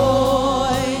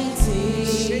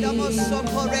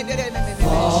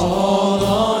 Fall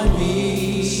on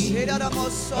me.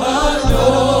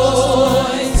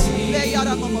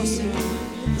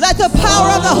 Let the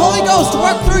power of the Holy Ghost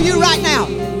work through you right now.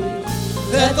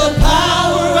 Let the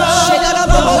power of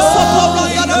the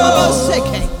Holy Ghost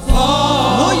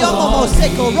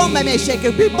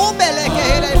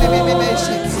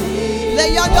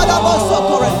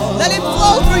Let him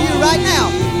flow through you right now.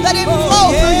 Let him flow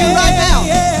through you right now.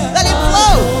 Let him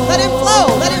flow. Let him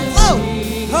flow. Let him flow.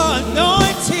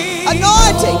 Anointing.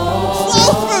 Anointing.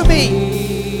 Flow through me.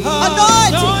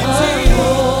 Anointing.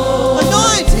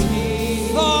 Anointing.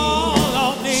 Fall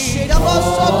on me.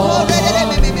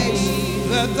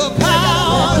 Let the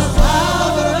power of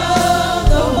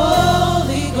the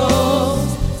Holy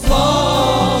Ghost fall on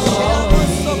me.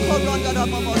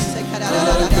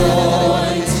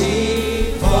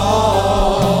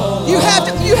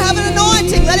 You have an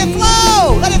anointing. Let it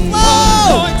flow. Let it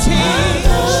flow.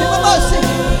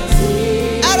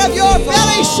 Out of your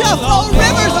belly shall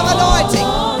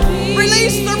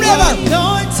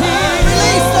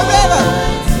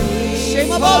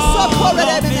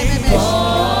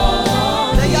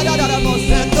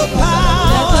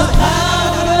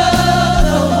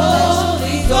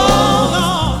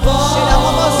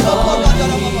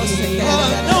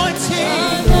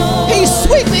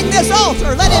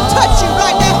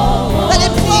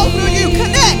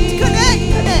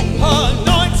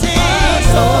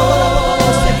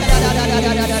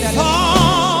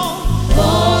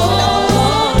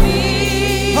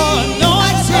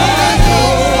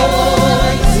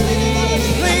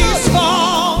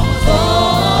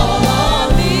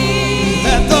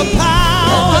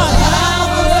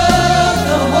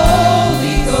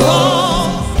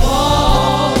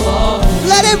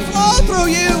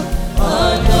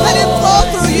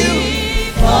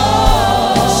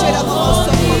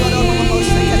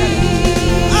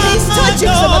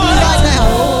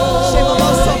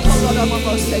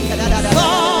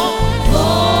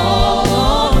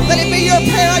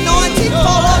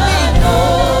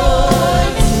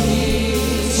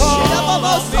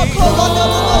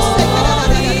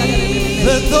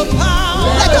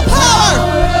Let the power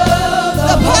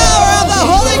of the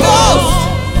Holy Ghost.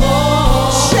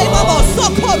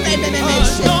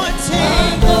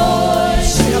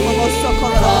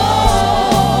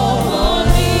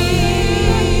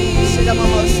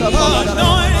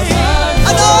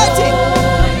 Anointing,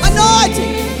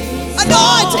 anointing, anointing,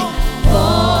 anointing.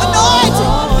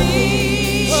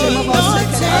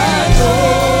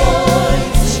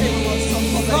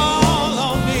 Fall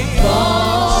on me.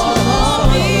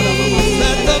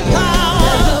 Let the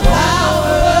power,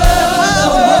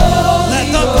 let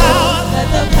the power,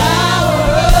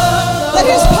 Let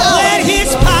His power. let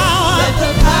His power,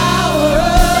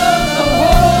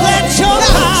 let your Now,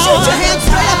 shoot your power. hands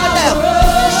straight up and down.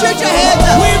 Shoot your hands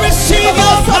up. We receive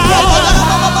your power.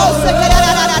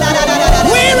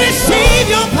 We receive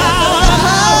your power.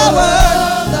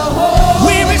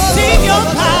 We receive your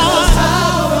power.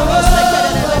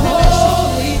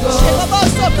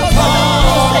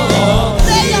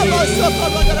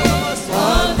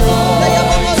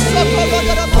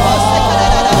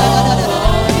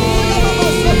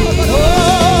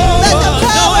 Let the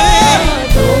power,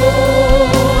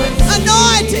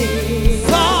 anointing,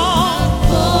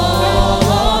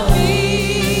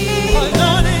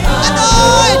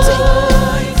 anointing,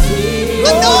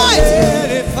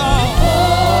 anointing.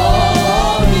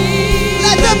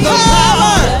 Let the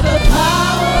power,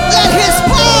 let His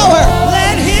power,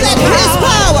 Let His let His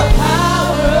power.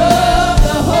 power.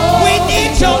 We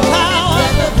need your power.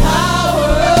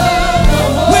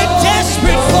 We're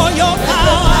desperate for your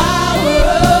power.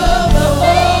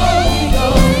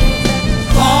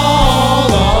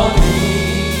 Fall on me.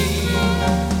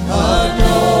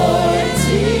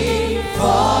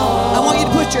 I want you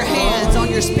to put your hands on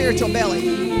your spiritual belly.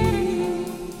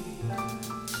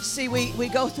 See, we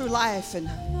go through life and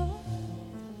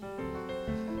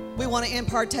we want an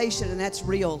impartation, and that's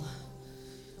real.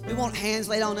 We want hands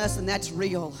laid on us, and that's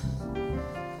real.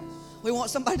 We want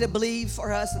somebody to believe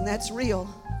for us, and that's real.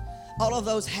 All of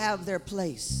those have their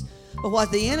place. But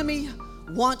what the enemy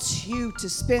wants you to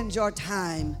spend your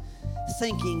time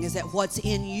thinking is that what's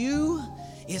in you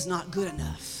is not good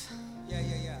enough.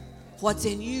 What's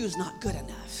in you is not good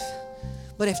enough.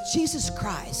 But if Jesus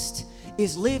Christ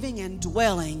is living and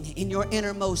dwelling in your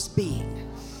innermost being,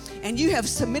 and you have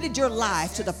submitted your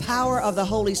life to the power of the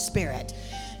Holy Spirit,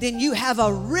 then you have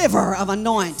a river of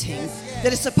anointing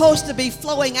that is supposed to be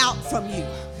flowing out from you.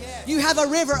 You have a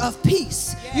river of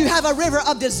peace. You have a river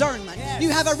of discernment. You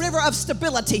have a river of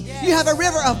stability. You have a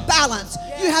river of balance.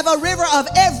 You have a river of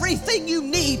everything you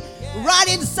need right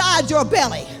inside your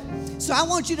belly. So I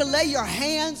want you to lay your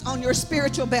hands on your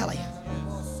spiritual belly.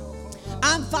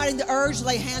 I'm fighting the urge to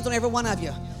lay hands on every one of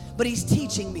you, but He's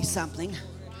teaching me something.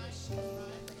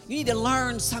 You need to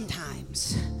learn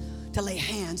sometimes to lay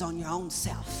hands on your own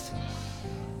self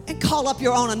and call up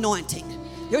your own anointing.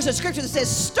 There's a scripture that says,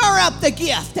 stir up the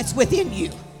gift that's within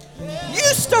you. You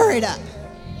stir it up.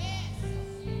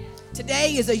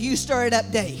 Today is a you stir it up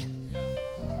day.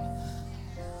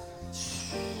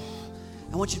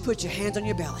 I want you to put your hands on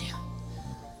your belly,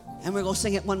 and we're going to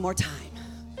sing it one more time.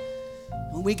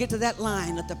 When we get to that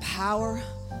line, let the power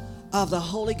of the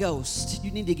Holy Ghost,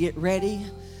 you need to get ready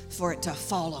for it to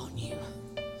fall on you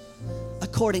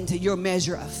according to your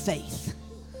measure of faith.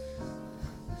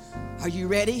 Are you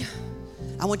ready?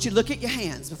 I want you to look at your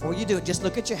hands. Before you do it, just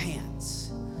look at your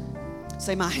hands.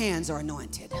 Say, my hands are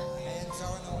anointed.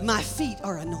 My feet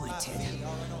are anointed.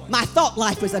 My thought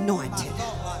life is anointed.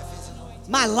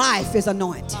 My life is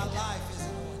anointed.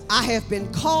 I have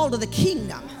been called to the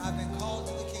kingdom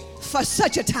for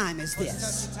such a time as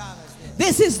this.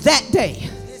 This is that day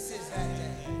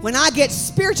when I get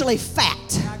spiritually fat,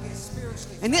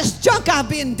 and this junk I've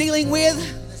been dealing with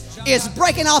is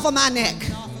breaking off of my neck.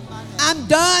 I'm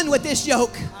done with this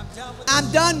yoke.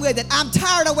 I'm done with it. I'm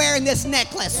tired of wearing this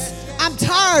necklace. I'm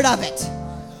tired of it.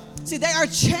 See, there are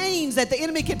chains that the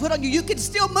enemy can put on you. You can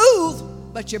still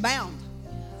move, but you're bound.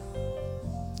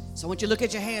 So I want you to look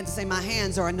at your hands and say, my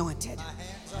hands are anointed.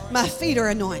 My feet are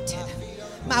anointed.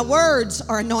 My words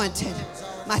are anointed.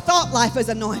 My thought life is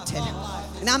anointed.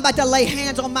 And I'm about to lay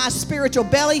hands on my spiritual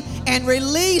belly and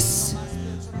release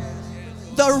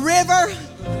the river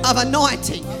of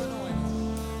anointing.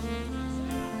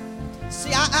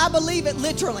 See, I believe it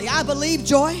literally. I believe,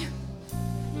 Joy,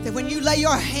 that when you lay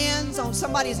your hands on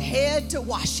somebody's head to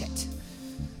wash it,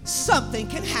 something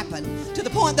can happen to the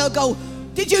point they'll go,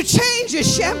 did you change your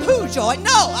shampoo, Joy?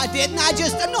 No, I didn't. I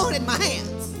just anointed my hands.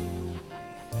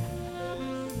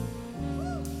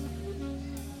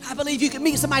 I believe you can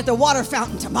meet somebody at the water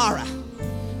fountain tomorrow.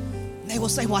 And they will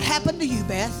say, what happened to you,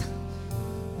 Beth?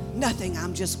 Nothing.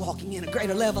 I'm just walking in a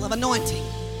greater level of anointing.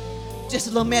 just a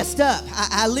little messed up.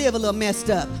 I live a little messed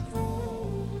up.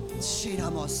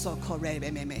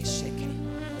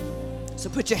 So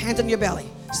put your hands on your belly.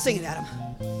 Sing it at him.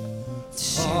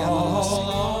 Fall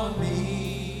on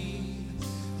me.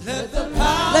 Let the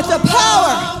power, Let the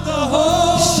power of the Holy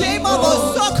Ghost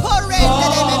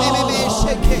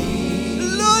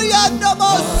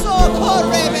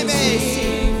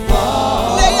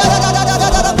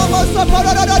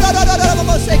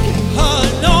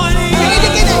anointing.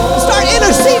 Start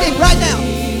interceding right now.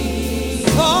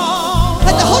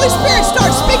 Let the Holy Spirit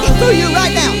start speaking through you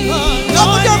right now.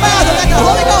 Open your mouth and let the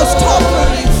Holy Ghost talk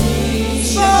through you.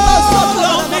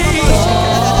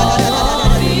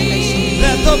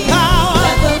 Let the power,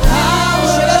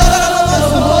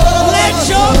 let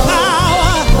your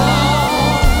power,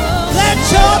 let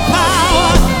your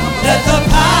power, let the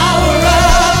power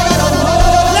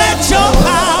let your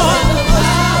power,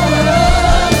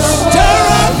 stir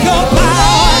up your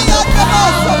power,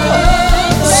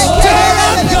 stir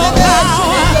up your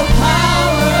power,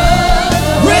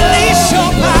 release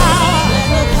your power.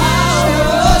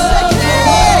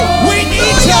 We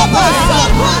need your power.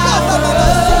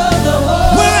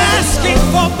 We're asking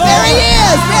for more. There he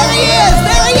is, there he is,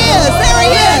 there he is, there he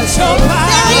is. Your power.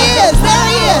 There he is, there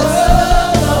he is.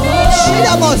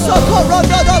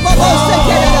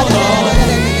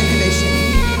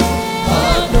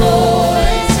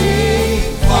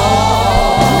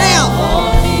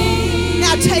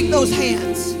 Now take those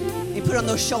hands and put on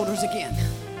those shoulders again.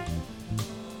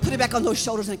 Put it back on those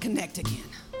shoulders and connect again.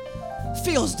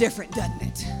 Feels different, doesn't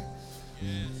it?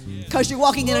 Because you're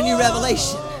walking in a new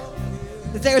revelation.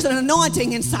 That there's an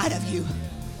anointing inside of you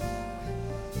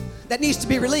that needs to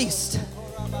be released.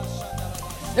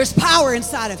 There's power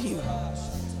inside of you.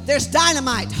 There's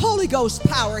dynamite, Holy Ghost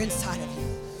power inside of you.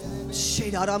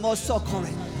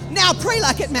 Now pray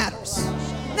like it matters.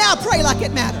 Now pray like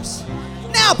it matters.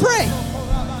 Now pray.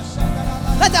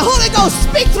 Let the Holy Ghost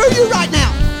speak through you right now.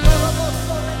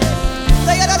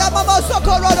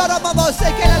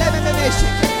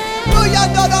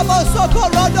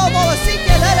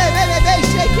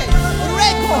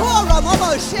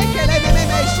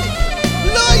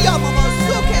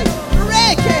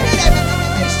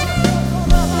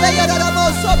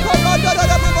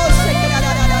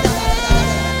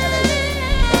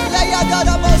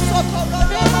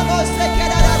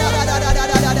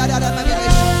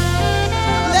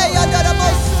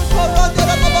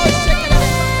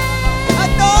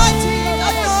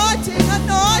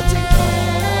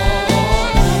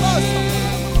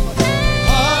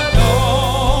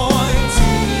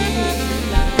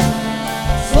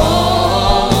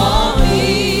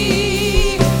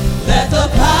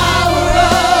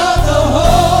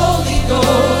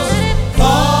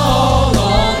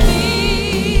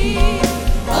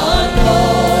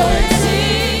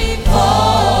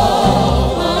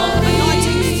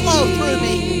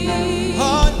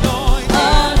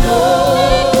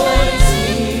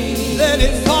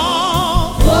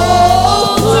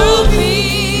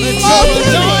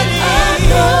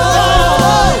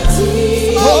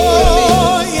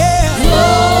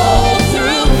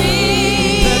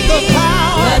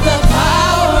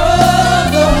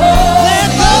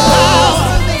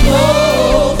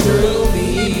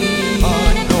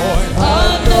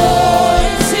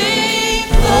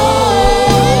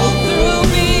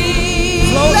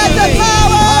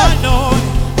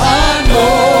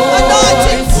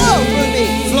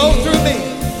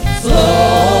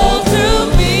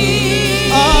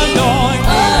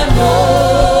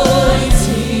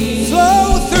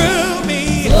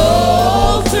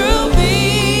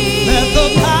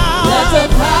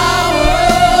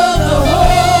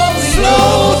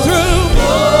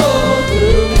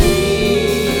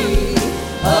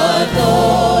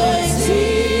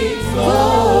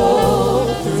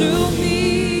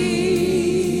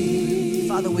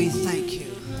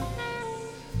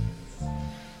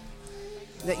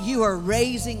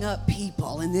 Raising up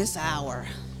people in this hour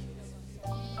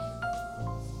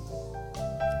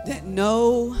that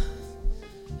know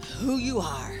who you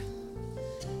are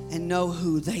and know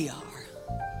who they are.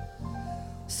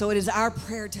 So it is our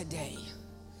prayer today.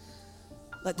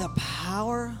 Let the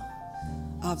power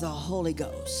of the Holy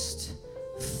Ghost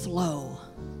flow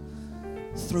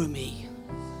through me.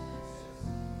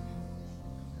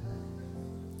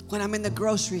 When I'm in the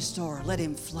grocery store, let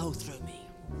him flow through me.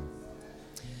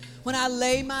 When I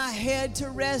lay my head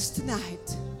to rest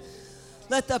tonight,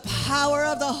 let the power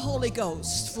of the Holy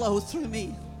Ghost flow through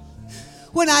me.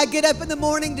 When I get up in the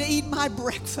morning to eat my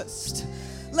breakfast,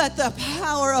 let the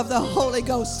power of the Holy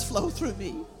Ghost flow through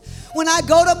me. When I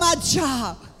go to my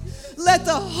job, let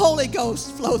the Holy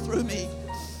Ghost flow through me.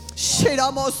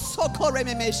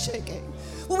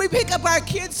 When we pick up our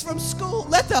kids from school,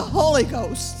 let the Holy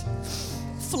Ghost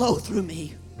flow through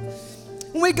me.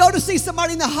 When we go to see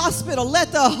somebody in the hospital,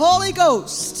 let the Holy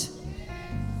Ghost.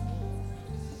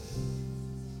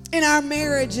 In our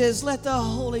marriages, let the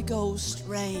Holy Ghost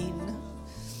reign.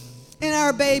 In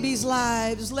our babies'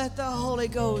 lives, let the Holy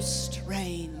Ghost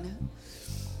reign.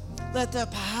 Let the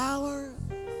power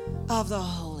of the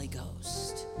Holy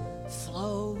Ghost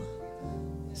flow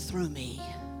through me.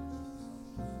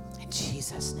 In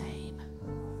Jesus' name.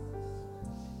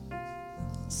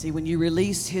 See, when you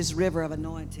release His river of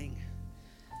anointing,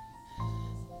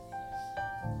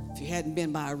 if you hadn't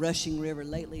been by a rushing river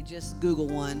lately, just Google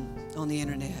one on the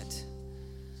internet.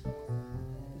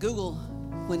 Google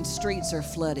when streets are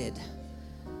flooded.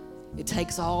 It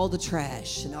takes all the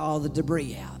trash and all the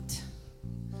debris out.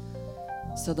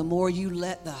 So the more you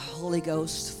let the Holy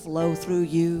Ghost flow through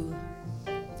you,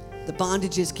 the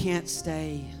bondages can't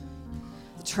stay,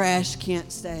 the trash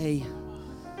can't stay,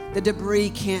 the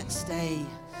debris can't stay,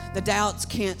 the doubts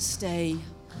can't stay,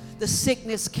 the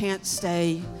sickness can't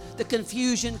stay, the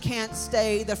confusion can't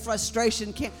stay, the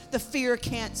frustration can't, the fear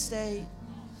can't stay.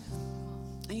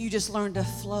 And you just learn to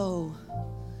flow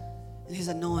in His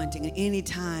anointing. And any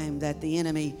time that the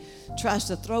enemy tries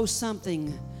to throw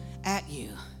something at you,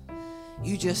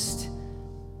 you just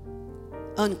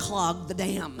unclog the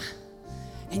dam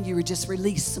and you just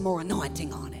release some more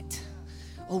anointing on it.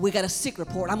 Oh, we got a sick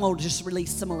report. I'm going to just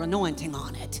release some more anointing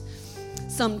on it.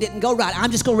 Some didn't go right.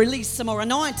 I'm just going to release some more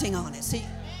anointing on it. See,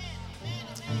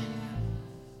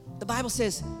 the Bible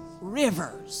says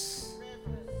rivers,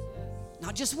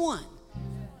 not just one,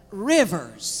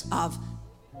 rivers of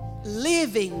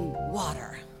living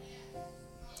water.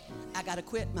 I got to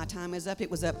quit. My time is up. It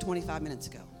was up 25 minutes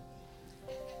ago.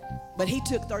 But he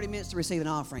took 30 minutes to receive an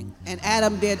offering. And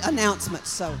Adam did announcements.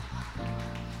 So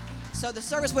the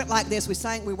service went like this. We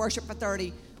sang, we worshiped for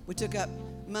 30. We took up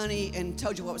money and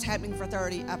told you what was happening for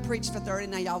 30. I preached for 30.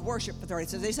 Now y'all worship for 30.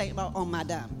 So this ain't about on my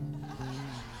dime.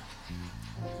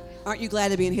 Aren't you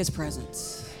glad to be in His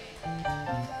presence?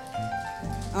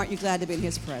 Aren't you glad to be in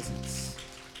His presence?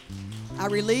 I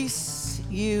release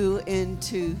you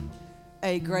into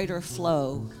a greater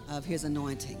flow of His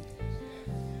anointing.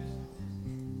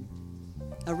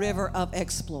 A river of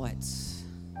exploits.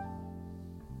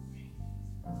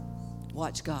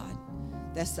 Watch God.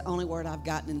 That's the only word I've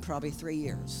gotten in probably 3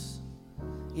 years.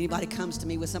 Anybody comes to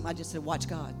me with something, I just said, watch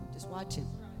God. Just watch Him.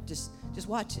 Just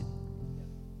watch Him.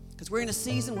 Because we're in a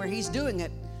season where He's doing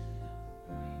it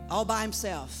all by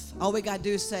Himself. All we got to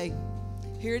do is say,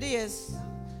 here it is.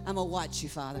 I'm going to watch you,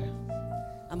 Father.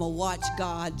 I'm going to watch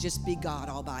God just be God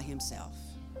all by Himself.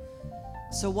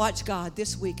 So watch God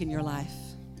this week in your life.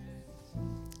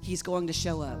 He's going to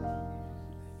show up.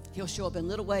 He'll show up in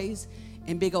little ways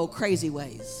and big old crazy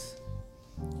ways.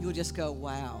 You'll just go,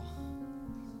 wow.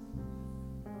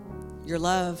 You're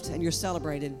loved and you're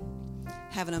celebrated.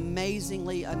 Have an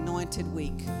amazingly anointed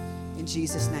week in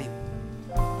Jesus' name.